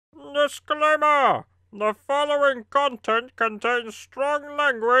Disclaimer! The following content contains strong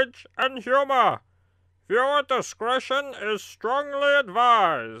language and humor. Viewer discretion is strongly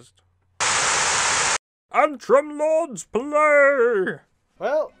advised. Antrim Lords play!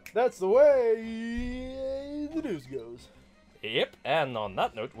 Well, that's the way the news goes. Yep, and on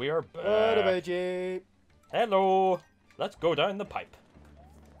that note, we are back. What about you? Hello. Let's go down the pipe.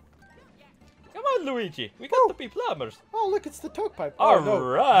 Come on, Luigi. We got to be plumbers. Oh, look, it's the Toad Pipe. All oh, no,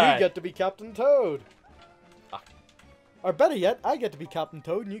 right. You get to be Captain Toad. Ah. Or better yet, I get to be Captain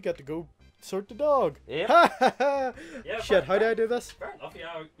Toad and you get to go sort the dog. Yep. Yeah, Shit, how do I do this? Fair enough,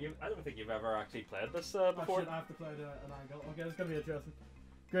 yeah. I don't think you've ever actually played this before. I have to play an angle. Okay, it's gonna be interesting.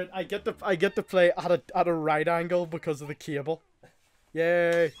 Great, I get to play at a right angle because of the cable.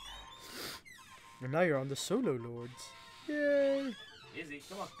 Yay! And now you're on the Solo Lords. Yay! Easy,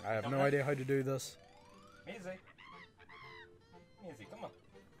 come on. I have no idea how to do this. Easy. Easy, come on.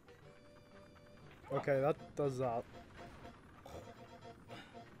 Okay, that does that.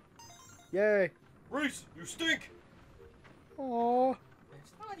 Yay! Rhys, you stink! Aww.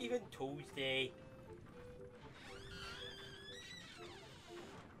 It's not even Tuesday.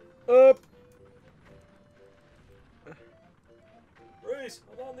 Up! Rhys,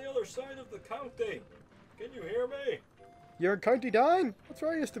 I'm on the other side of the county. Can you hear me? You're in County Down? That's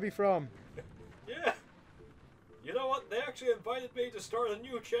where I used to be from. Yeah. You know what? They actually invited me to start a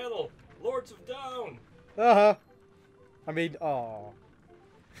new channel, Lords of Down. Uh-huh. I mean, oh,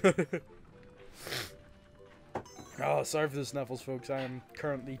 sorry for the sniffles, folks. I am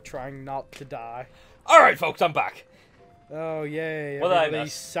currently trying not to die. Alright, folks, I'm back. Oh, yay. What did I Everybody's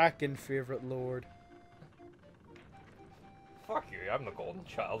miss? second favourite lord. Fuck you, I'm the golden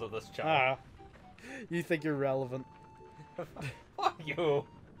child of this channel. Ah. You think you're relevant. Fuck you.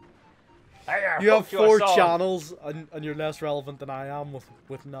 You have 4 channels, and you're less relevant than I am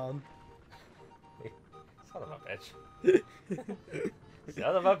with none. Son of a bitch.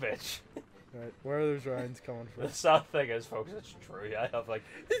 Son of a bitch. Right, where are those rounds coming from? The sad thing is, folks, it's true. I have like...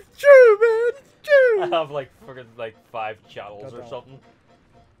 It's true, man! It's true! I have like fucking like 5 channels or something.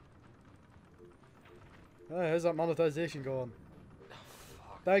 Oh, how's that monetization going?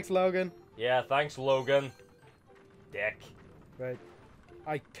 Thanks, Logan. Yeah, thanks, Logan. Dick. Right.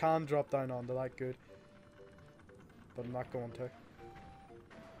 I can drop down onto that, good. But I'm not going to.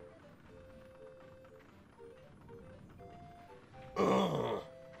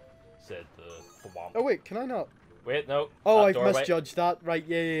 Said the thwomp. Oh wait, can I not? Wait, no. Oh, I doorway. misjudged that. Right,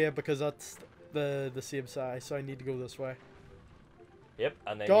 yeah, because that's the same size, so I need to go this way. Yep,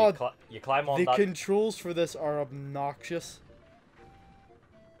 and then God, you climb on the that. controls for this are obnoxious.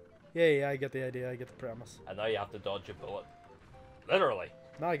 Yeah, I get the idea, I get the premise. And now you have to dodge a bullet. Literally.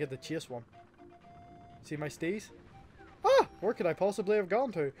 Now I get the chase one. See my steez? Ah! Where could I possibly have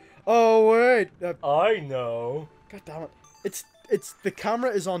gone to? Oh, wait! I know. God damn it. It's the camera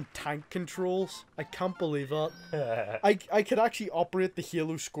is on tank controls. I can't believe that. I could actually operate the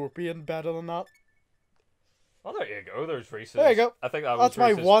Halo Scorpion better than that. Oh, there you go. There's Rhys. There you go. I think that was That's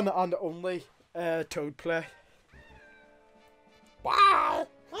my Rhys's... one and only Toad play. Wow.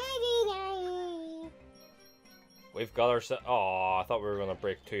 We've got our... Oh, I thought we were going to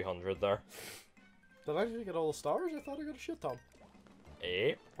break 200 there. Did I actually get all the stars? I thought I got a shit ton.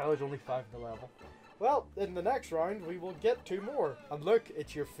 Eh? I was only 5 in the level. Well, in the next round, we will get 2 more. And look,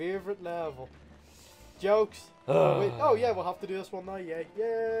 it's your favourite level. Jokes. Wait, oh yeah, we'll have to do this one now. Yay.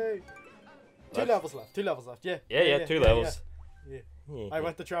 Yay. 2 levels left. 2 levels left. Yeah. Yeah, 2 levels. Yeah. I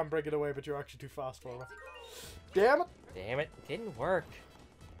went to try and break it away, but you're actually too fast for me. Damn it. Damn it. Didn't work.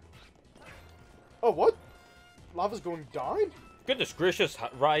 Oh, what? Lava's going down? Goodness gracious,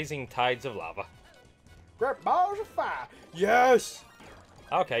 rising tides of lava. Great bars of fire. Yes.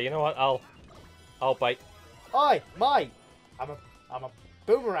 Okay, you know what? I'll bite. Aye, mate. I'm a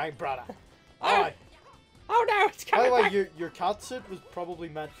boomerang brother. Aye. Oh no, it's By the coming way, back. your cat suit was probably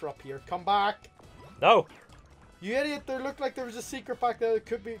meant for up here. Come back. No. You idiot, there looked like there was a secret back there that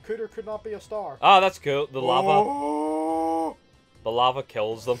could or could not be a star. Ah, that's cool. The lava. Oh. The lava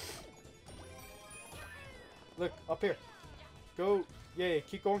kills them. Look, up here. Go. Yeah,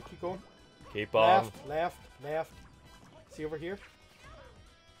 keep going, keep going. Keep on. Left. See over here?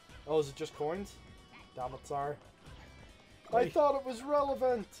 Oh, is it just coins? Damn it, sorry. I thought it was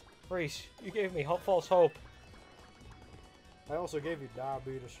relevant. Rhys, you gave me false hope. I also gave you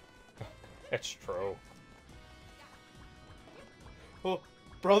diabetes. It's true. Oh,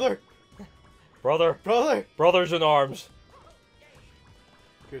 brother. Brother. Brothers in arms.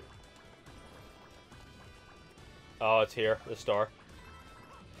 Good. Oh, it's here. The star.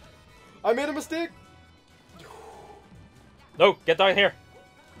 I made a mistake. No, get down here.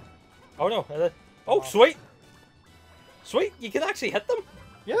 Oh no. Oh, sweet. Sweet, you can actually hit them.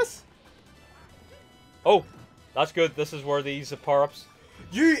 Yes. Oh, that's good. This is where these power-ups...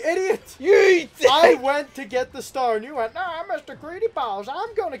 You idiot! You I went to get the star and you went, nah, Mr. Greedy Balls,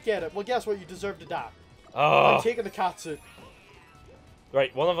 I'm gonna get it. Well, guess what? You deserve to die. Oh. I'm taking the cat suit.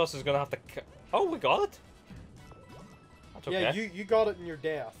 Right, one of us is gonna have to... Oh, we got it? That's okay. Yeah, you got it in your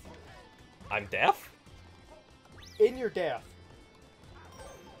death. I'm deaf? In your death.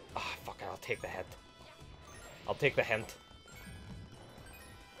 Ah, fuck it, I'll take the hint. I'll take the hint.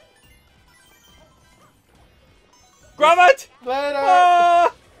 Grab it! Later!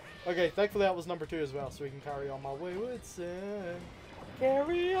 Ah! Okay, thankfully that was number 2 as well, so we can carry on my wayward son.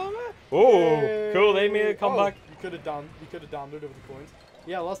 Carry on. Oh, cool, they made a comeback. You could have downed it over the coins.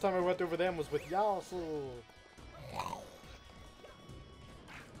 Yeah, last time I went over them was with Yasu.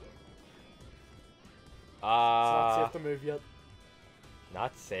 It's not safe to move yet.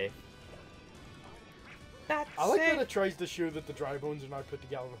 Not safe. Not I like safe. that it tries to show that the dry bones are now put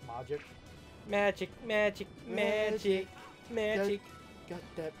together with magic. Magic, magic, magic, magic. Got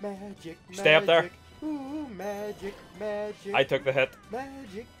that magic. Stay up there. Ooh, magic, magic. I took the hit.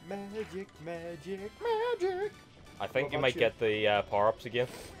 Magic, magic, magic, magic. I think What you about might you? get the power-ups again.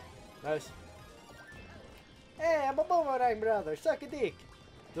 Nice. Hey, I'm a boomerang brother. Suck a dick.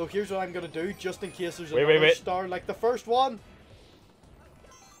 So here's what I'm gonna do, just in case there's another wait. star like the first one.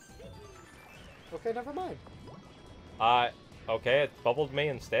 Okay, never mind. Okay, it bubbled me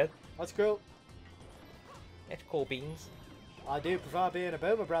instead. That's cool. It's cool beans. I do prefer being a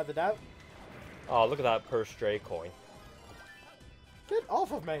boomer brother now. Oh, look at that per stray coin. Get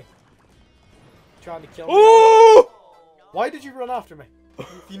off of me. Trying to kill me. Ooh! Why did you run after me?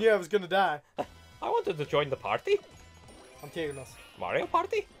 You knew I was gonna die. I wanted to join the party. I'm taking this. Mario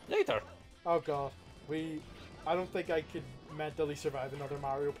Party? Later. Oh god. I don't think I could mentally survive another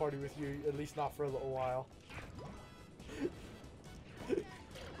Mario Party with you, at least not for a little while.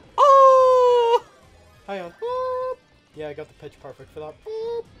 Oh! Hang on. Boop. Yeah, I got the pitch perfect for that.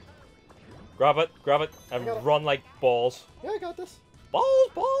 Boop. Grab it, and got it. run like balls. Yeah, I got this. Balls,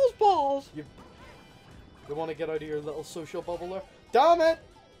 balls, balls. You want to get out of your little social bubble there? Damn it!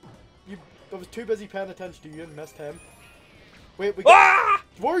 I was too busy paying attention to you and missed him. Wait, we got... Ah!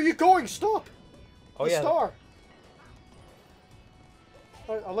 Where are you going? Stop! Oh, The yeah. star!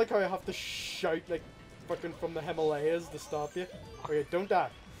 I like how I have to shout like fucking from the Himalayas to stop you. Okay, don't die.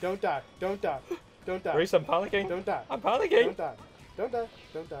 Don't die. Don't die. Don't die. Rhys, I'm panicking. Don't die. I'm panicking. Don't die. Don't die.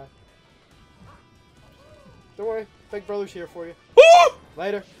 Don't die. Don't worry. Big Brother's here for you. Ooh!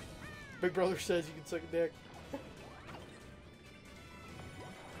 Later. Big Brother says you can suck a dick.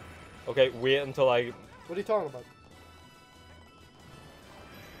 Okay, wait until I... What are you talking about?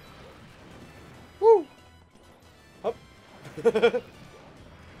 Woo! Up.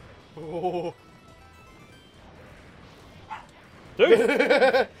 Oh.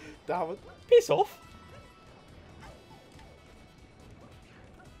 Dude, Damn it. piss off.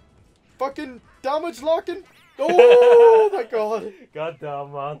 Fucking damage locking. Oh my god. God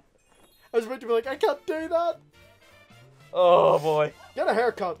damn, man. I was about to be like, I can't do that. Oh, boy. Get a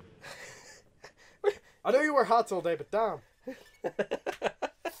haircut. I know you wear hats all day, but damn.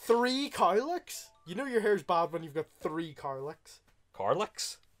 3 cowlicks? You know your hair's bad when you've got 3 cowlicks.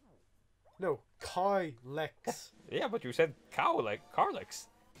 Carlix? No, cowlicks. Yeah, but you said cow, like Carlix.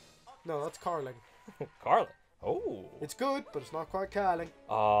 No, that's carling. Carl. Oh. It's good, but it's not quite carling.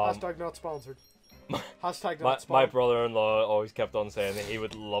 Um, Hashtag not sponsored. Hashtag my not sponsored. brother-in-law always kept on saying that he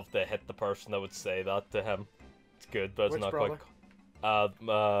would love to hit the person that would say that to him. It's good, but it's Which not brother?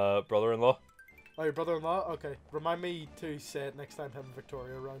 quite... brother-in-law. Oh, your brother-in-law? Okay. Remind me to say it next time him and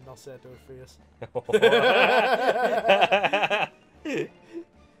Victoria are around. I'll say it to her face.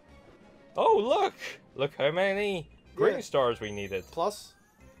 Oh, look! Look how many green Yeah. stars we needed. Plus,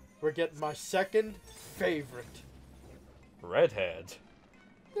 we're getting my second favorite. Redhead.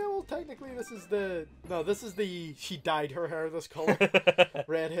 Yeah, well, technically this is the... No, this is the... She dyed her hair this color.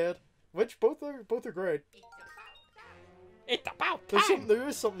 Redhead. Which both are great. It's about There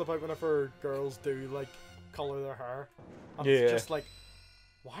is something about whenever girls do, like, color their hair. And Yeah. it's just like,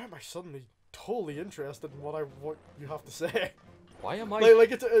 why am I suddenly totally interested in what you have to say? Why am I...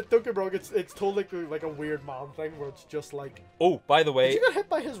 Like it's don't get me wrong, it's totally like a weird man thing where it's just like, Oh, by the did way... you get hit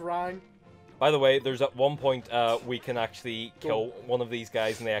by his rang? By the way, there's at one point we can actually kill one of these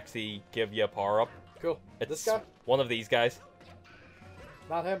guys and they actually give you a power-up. Cool. It's This guy? one of these guys.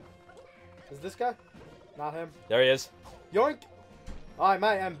 Not him. Is this guy? Not him. There he is. Yoink! Alright,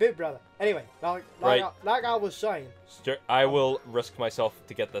 mate, I'm big brother. Anyway, like I was saying, I will risk myself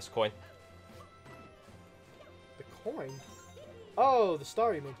to get this coin. the coin. Oh, the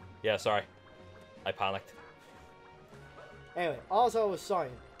star, you mean? Yeah, sorry. I panicked. Anyway, also I was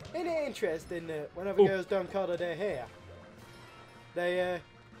saying, in the interest in whenever Ooh. girls don't colour their hair, they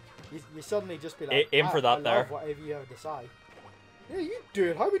you suddenly just be like, Aim for that I there. love whatever you ever decide. Yeah, you do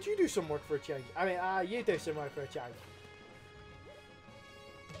it. How would you do some work for a change? I mean, you do some work for a change.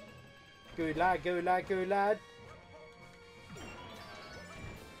 Good lad, good lad, good lad.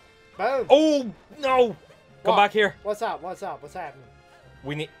 Boom. Oh no! Come What? back here. What's up? What's up? What's happening?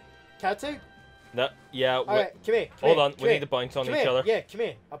 We need. Katsu? No, yeah. Alright, come here. Hold on. We need to bounce on come each here. other. Yeah, come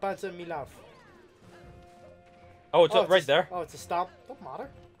here. I'll bounce on me love. Oh, it's up right a, there. Oh, it's a stomp. Don't matter.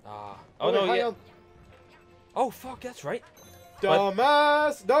 Ah. Oh Okay, no, hang yeah. on. Oh fuck, that's right.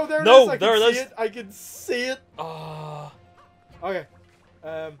 Dumbass! No, there No, it is. I there can it see is. it. I can see it. Ah. Okay.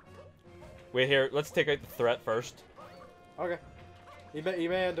 Wait here. Let's take out the threat first. Okay. He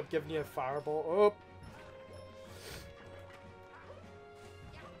may end up giving you a fireball. Oh.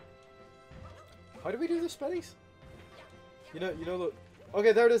 How do we do the spinnies? You know the.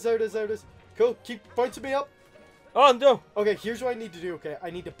 Okay, there it is. There it is. There it is. Cool. Keep bouncing me up. Oh no. Okay, here's what I need to do. Okay,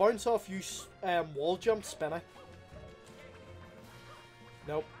 I need to bounce off you. Wall jump spinner.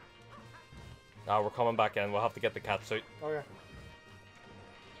 Nope. Ah, we're coming back in. We'll have to get the cat suit. Okay.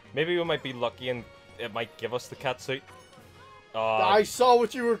 Maybe we might be lucky and it might give us the cat suit. I saw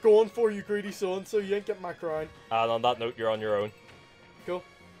what you were going for, you greedy son. So you ain't getting my crown. And on that note, you're on your own. Cool.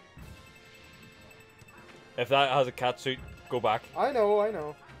 If that has a cat suit, go back. I know. I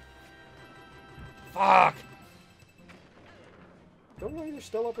know. Fuck! Don't worry, there's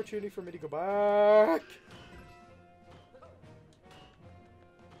still opportunity for me to go back.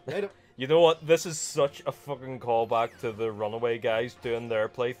 Made it. You know what? This is such a fucking callback to the Runaway guys doing their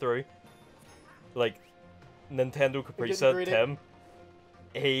playthrough. Like, Nintendo Capri said greedy. Tim.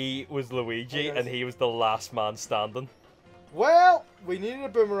 He was Luigi Yes. and he was the last man standing. Well, we needed a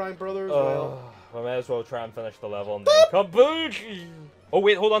boomerang brother as well. I may as well try and finish the level and then kaboom! Oh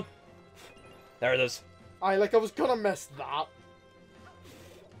wait, hold on. There it is. I was gonna miss that.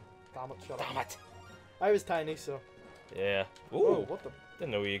 Damn it, shut Damn up. it. I was tiny, so. Yeah. Ooh. Oh, what the?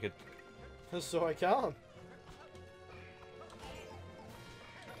 Didn't know you could. So I can.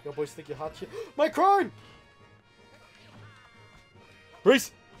 Yo, boys think you hot shit. My crown!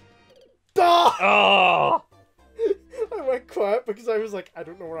 Rhys! Ah! Oh! I went quiet because I was like, I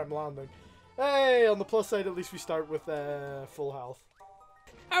don't know where I'm landing. Hey, on the plus side, at least we start with full health.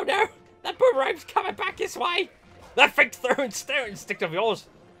 Oh no! That boomerang's coming back this way! That fake throwing stick of yours!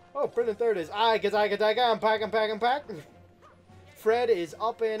 Oh, brilliant, there it is. I'm pack. Fred is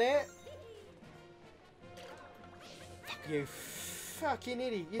up in it. You fucking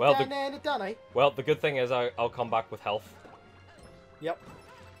idiot. You Well, down there in the dunny? Well, the good thing is I'll come back with health. Yep.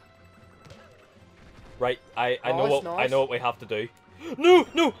 Right, I know Nice, what nice. I know what we have to do. No!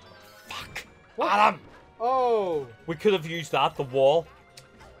 Fuck! What? Adam! Oh! We could have used that, the wall.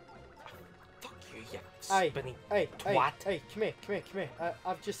 Fuck you, you spinning twat. Hey, come here.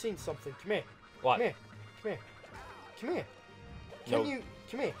 I've just seen something. Come here. What? Come here. No.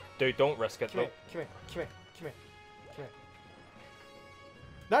 Come here. Dude, don't risk it. Come here.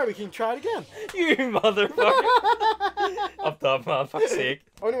 Now we can try it again. You motherfucker! Up top, man. Fuck's sake.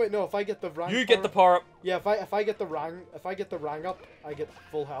 Oh no, wait, no. If I get the rank, You get the power power up. Yeah, if I get the rang up, I get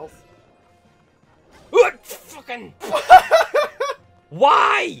full health. Fucking.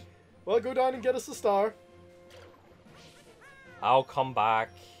 Why? Well, go down and get us a star. I'll come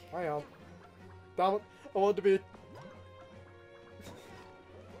back. I am. Damn it! I want to be.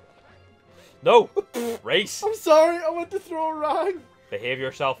 No! Race! I'm sorry. I want to throw a rang. Behave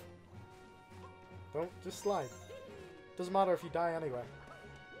yourself. Don't just slide. Doesn't matter if you die anyway.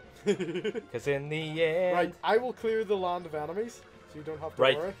 Because in the end... Right, I will clear the land of enemies, so you don't have to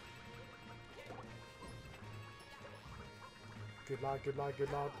Right. worry. Good lad.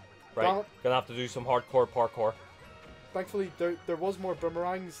 Right, Damn it. gonna have to do some hardcore parkour. Thankfully, there was more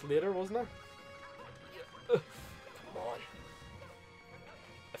boomerangs later, wasn't there? Come on.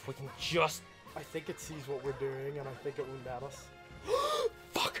 If we can just... I think it sees what we're doing, and I think it won't let us.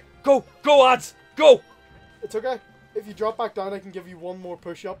 Fuck! Go! Go, lads! Go! It's okay. If you drop back down, I can give you one more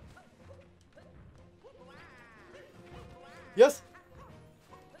push-up. Yes!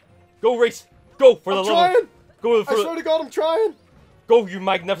 Go, Rhys! Go for I'm the trying! level! Go for I swear to God, I'm trying! Go, you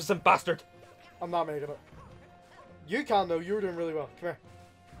magnificent bastard! I'm not making it. You can, though. You were doing really well. Come here.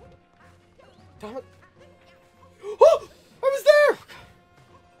 Damn it. Oh! I was there!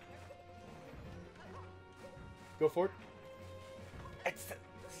 Go for it. It's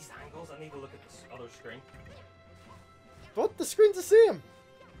these angles. I need to look at this other screen. What? The screen's the same.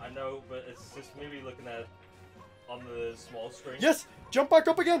 I know, but it's just maybe looking at it on the small screen. Yes! Jump back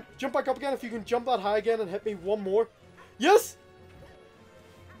up again! Jump back up again if you can jump that high again and hit me one more. Yes!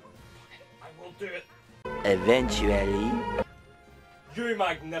 I will do it. Eventually. You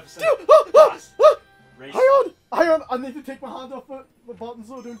magnificent Ah! Rhys. Hang on! I need to take my hand off the button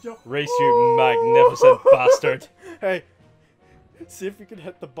so I don't jump. Rhys, you magnificent bastard. Hey, see if you can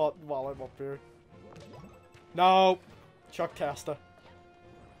hit the button while I'm up here. No! Chuck Testa.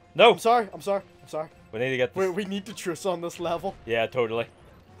 No! I'm sorry. We need to get this. We need to truce on this level. Yeah, totally.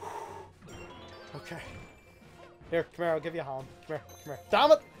 Okay. Here, come here, I'll give you a hand. Come here.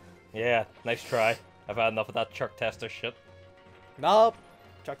 Damn it! Yeah, nice try. I've had enough of that Chuck Tester shit. Nope.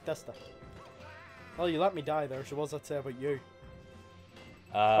 Chuck Testa. Well, you let me die there, so what's that say about you?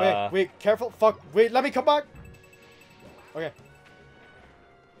 Wait, careful. Fuck. Wait, let me come back. Okay.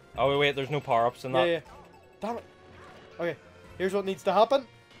 Oh, wait, there's no power-ups in that. Yeah. Damn it. Okay, here's what needs to happen.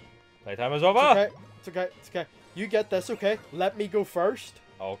 Playtime is over. It's okay. You get this, okay? Let me go first.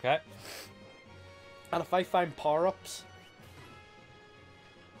 Okay. And if I find power-ups...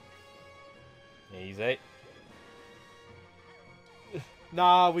 Easy.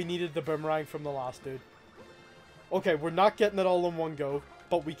 Nah, we needed the boomerang from the last dude. Okay, we're not getting it all in one go,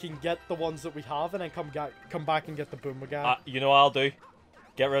 but we can get the ones that we have and then come back and get the boomerang. You know what I'll do?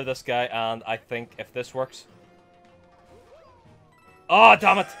 Get rid of this guy, and I think if this works... Oh,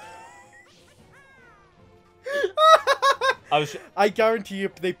 damn it! I guarantee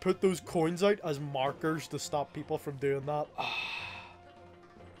you they put those coins out as markers to stop people from doing that.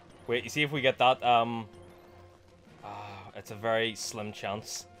 Wait, you see if we get that, it's a very slim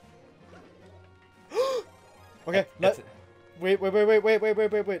chance. Okay, wait.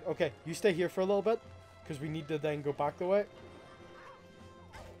 Okay, you stay here for a little bit, because we need to then go back the way.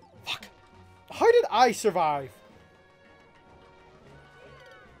 Fuck. How did I survive?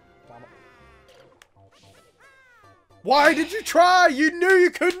 Damn it. Why did you try? You knew you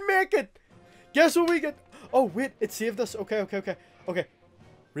couldn't make it. Guess what we get? Oh, wait, it saved us. Okay.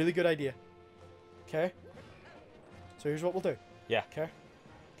 Really good idea. Okay. So here's what we'll do. Yeah. Okay.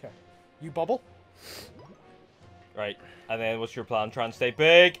 You bubble. Right. And then what's your plan? Try and stay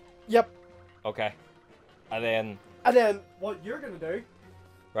big? Yep. Okay. And then what you're gonna do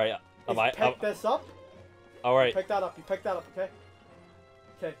right. is pick this up. Alright. You pick that up, okay?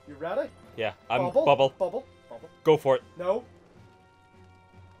 Okay, you ready? Yeah. I'm Bubble. Go for it. No.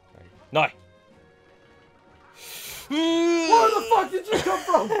 Right. Now. Where the fuck did you come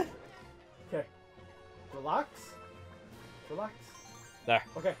from? Okay. Relax. There.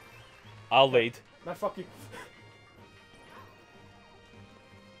 Okay. I'll lead. Now fuck you.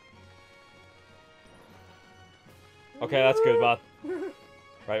 Okay, that's good, man.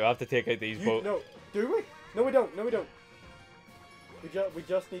 Right, we'll have to take out these boats. No, do we? No, we don't. We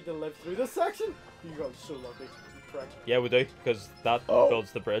just need to live through this section. You got so lucky, you prick. Yeah, we do, because that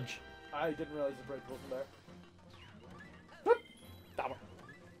builds the bridge. I didn't realize the bridge wasn't there. Damn it.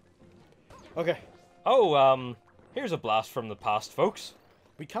 Okay. Oh, here's a blast from the past, folks.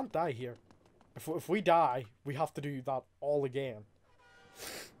 We can't die here. If we die, we have to do that all again.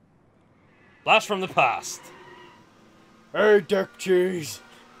 Blast from the past. Hey, Dick Cheese.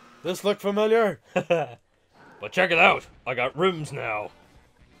 This look familiar? But check it out. I got rooms now.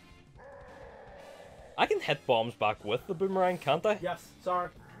 I can hit bombs back with the boomerang, can't I? Yes, sorry.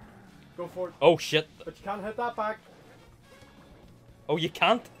 Go for it. Oh, shit. But you can't hit that back. Oh, you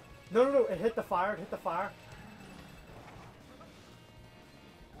can't? No. It hit the fire. It's It's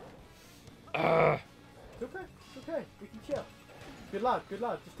okay. We can chill. Good lad.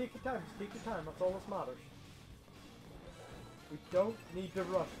 Just take your time. That's all that matters. We don't need to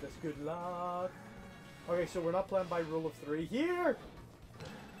rush this, good lad. Okay, so we're not playing by rule of 3 here.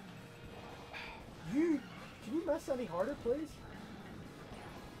 Can you mess any harder, please?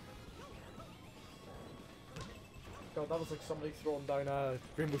 God, that was like somebody throwing down a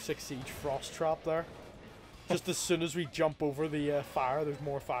Rainbow Six Siege frost trap there. Just as soon as we jump over the fire, there's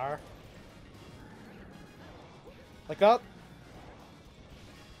more fire. Like that.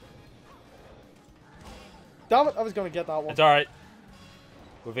 Damn it, I was going to get that one. It's alright.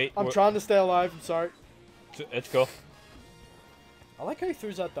 I'm trying to stay alive, I'm sorry. It's cool. I like how he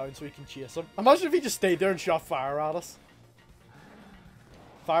throws that down so we can chase him. Imagine if he just stayed there and shot fire at us.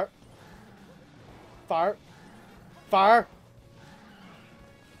 Fire.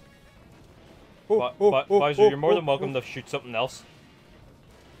 Bowser, you're more than welcome to shoot something else.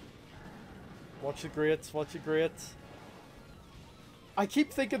 Watch the grates. I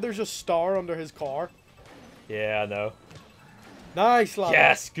keep thinking there's a star under his car. Yeah, I know. Nice, lad.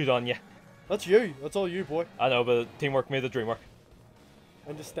 Yes, good on you. That's you. That's all you, boy. I know, but teamwork made the dream work.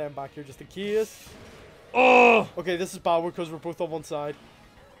 I'm just standing back here just in case. Oh! Okay, this is bad because we're both on one side.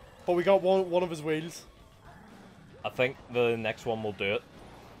 But we got one of his wheels. I think the next one will do it.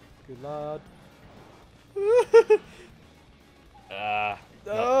 Good lad.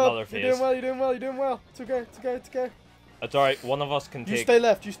 Another phase. You're doing well, you're doing well, you're doing well. It's okay, it's okay, it's okay. It's alright, one of us can You take... stay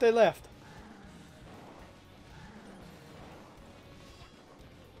left, you stay left.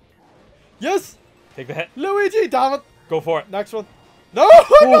 Yes! Take the hit. Luigi, damn it! Go for it. Next one. No!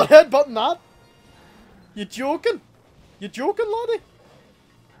 I'm not headbutting that! You joking? You joking, laddie?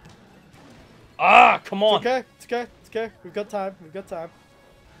 Ah, come on. It's okay, it's okay, it's okay. We've got time, we've got time.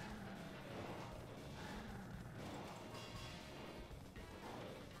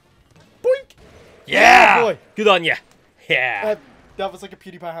 Boink! Yeah! boy. Good on ya. Yeah. That was like a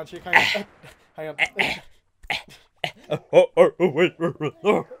PewDiePie handshake. Hang on. Hang on. Wait.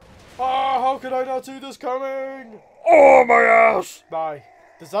 Oh, how could I not see this coming? Oh, my ass. Bye.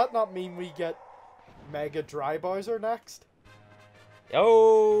 Does that not mean we get Mega Dry Bowser next?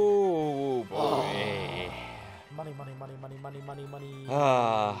 Oh, boy. Money, money, money, money, money, money, money.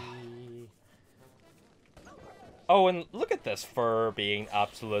 Ah. Oh, and look at this for being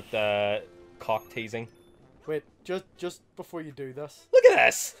absolute cock teasing. Wait, just before you do this. Look at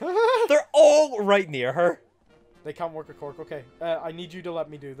this. They're all right near her. They can't work a cork. Okay, I need you to let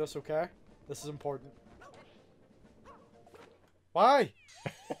me do this, okay? This is important. Why?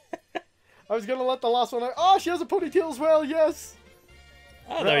 I was gonna let the last one out. Oh, she has a ponytail as well, yes!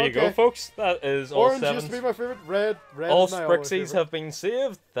 Ah, there you go, okay. folks. That is all Orange sevens. used to be my favorite. Red All is my always Sprixies favorite. have been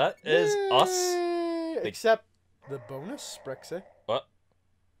saved. That is us. Yay! Except the bonus Sprixie. What?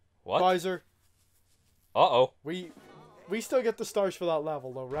 What? Bowser. Uh-oh. We still get the stars for that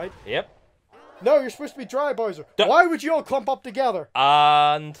level though, right? Yep. No, you're supposed to be Dry Bowser. Duh. Why would you all clump up together?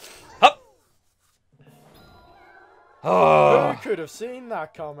 And... Hup! Oh, Who could have seen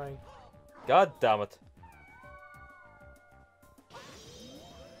that coming? God damn it.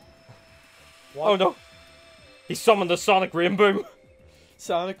 What? Oh no. He summoned the Sonic Rain Boom.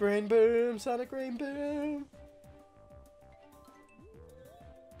 Sonic Rain Boom, Sonic Rain Boom.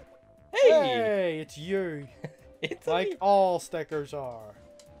 Hey! Hey, it's you. It's Like me. all stickers are.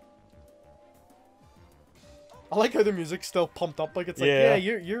 I like how the music's still pumped up. Like it's like, Yeah.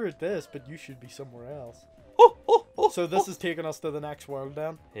 yeah, you're at this, but you should be somewhere else. Oh, So this is taking us to the next world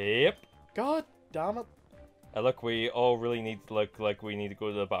then. Yep. God damn it. Look, we all really need to look like we need to go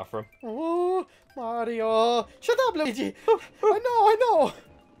to the bathroom. Oh, Mario. Shut up, Luigi. I know.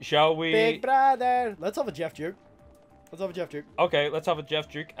 Shall we? Big brother. Let's have a Jeff Duke. Let's have a Jeff Duke. Okay, let's have a Jeff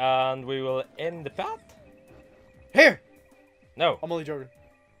Duke and we will end the part. Here. No. I'm only joking.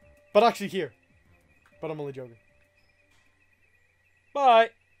 But actually here. But I'm only joking. Bye.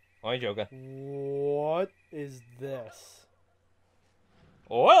 I'm joking. What is this?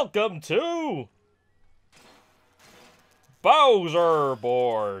 Welcome to Bowser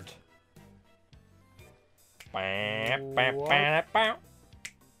Board. What?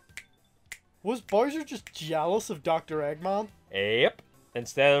 Was Bowser just jealous of Dr. Eggman? Yep.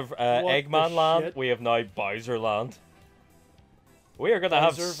 Instead of the Eggman Land, shit? we have now Bowser Land. We are going to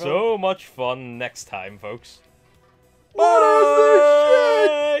have Bowserville. so much fun next time, folks. What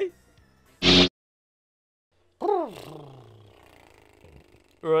is this shit?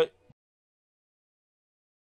 Right.